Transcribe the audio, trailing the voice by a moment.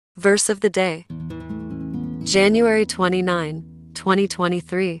Verse of the day, January 29,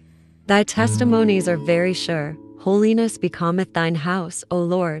 2023. Thy testimonies are very sure. Holiness becometh thine house, O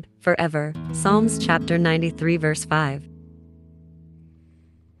Lord, forever. Psalms chapter 93 verse 5.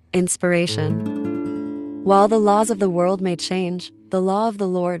 Inspiration. While the laws of the world may change, the law of the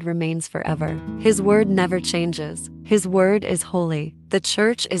Lord remains forever. His word never changes. His word is holy. The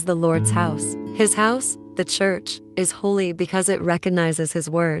church is the Lord's house. His house, the church, is holy because it recognizes His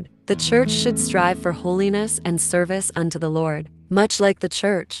word. The church should strive for holiness and service unto the Lord. Much like the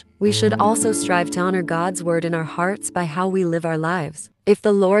church, we should also strive to honor God's word in our hearts by how we live our lives. If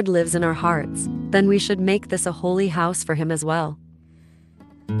the Lord lives in our hearts, then we should make this a holy house for Him as well.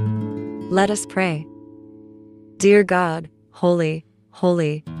 Let us pray. Dear God, holy,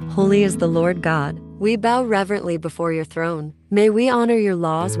 holy, holy is the Lord God. We bow reverently before your throne. May we honor your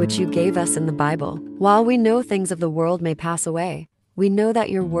laws which you gave us in the Bible. While we know things of the world may pass away, we know that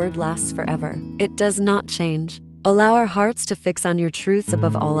your word lasts forever. It does not change. Allow our hearts to fix on your truths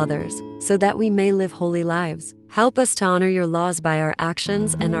above all others, so that we may live holy lives. Help us to honor your laws by our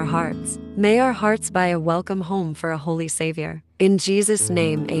actions and our hearts. May our hearts buy a welcome home for a holy Savior. In Jesus'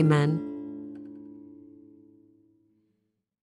 name, amen.